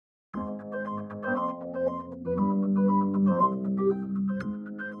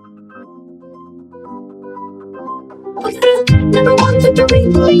Number one victory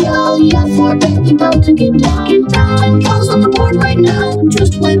royale, yeah, Fortnite, we about to get down, get down. 10 kills on the board right now,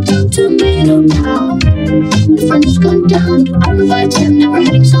 just wiped out Tomato Town. My friend just got down, I revived him, now we're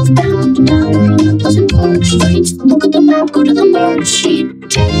heading southbound. Now we're in a Pleasant Park streets, look at the map, go to the mark sheet.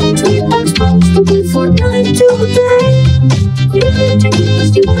 Take me to your Xbox to play Fortnite today. You can take the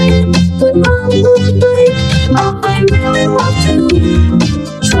easy way, but I'm the way. I really love to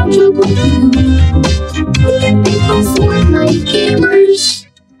Chug Jug with you. We can become Fortnite gamers.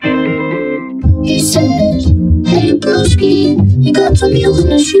 He said, hey broski, you got some heals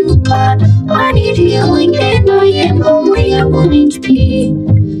in a shield pad. I need healing and I am only at 1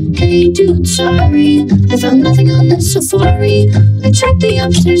 HP. Hey dude, sorry, I found nothing on this safari. I checked the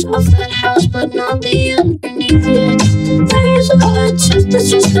upstairs of that house, but not the underneath it. There's a chest that's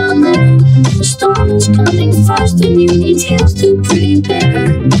just down there. The storm is coming fast and you need heals to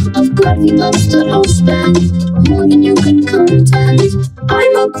prepare. I've got V-Bucks that I'll spend, more than you can contend.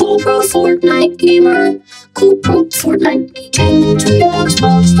 I'm a cool pro Fortnite gamer, cool pro Fortnite. Take me to your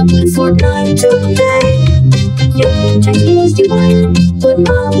Xbox to play Fortnite today. You can take the easy way, but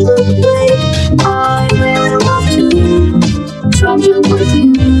not the way. I really love to Chug Jug with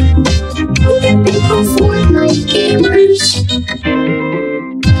you. We can become Fortnite gamers.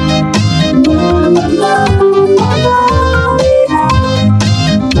 La la la la la,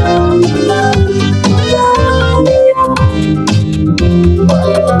 la la la la.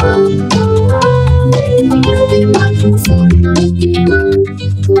 You'll be my true Fortnite gamer,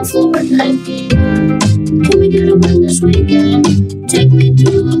 true Fortnite gamer. Can we get a win this weekend? Take me to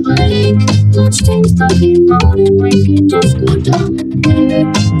the lake. Let's change the game mode and we can just go dominate.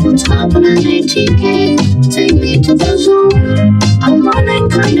 Let's hop on an ATK. Take me to the zone. I'm running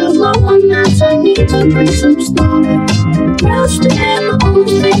kind of low on mats. I need to bring some snow. Rest him,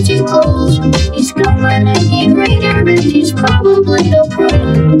 almost way too close. He's covering an E-Raider and he's probably the pro.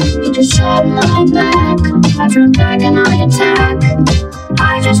 He just shot my back. I turn back and I attack.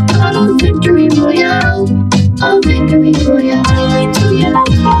 I just got a victory royale, a victory royale. I need to get out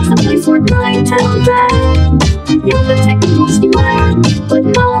to play Fortnite today. You can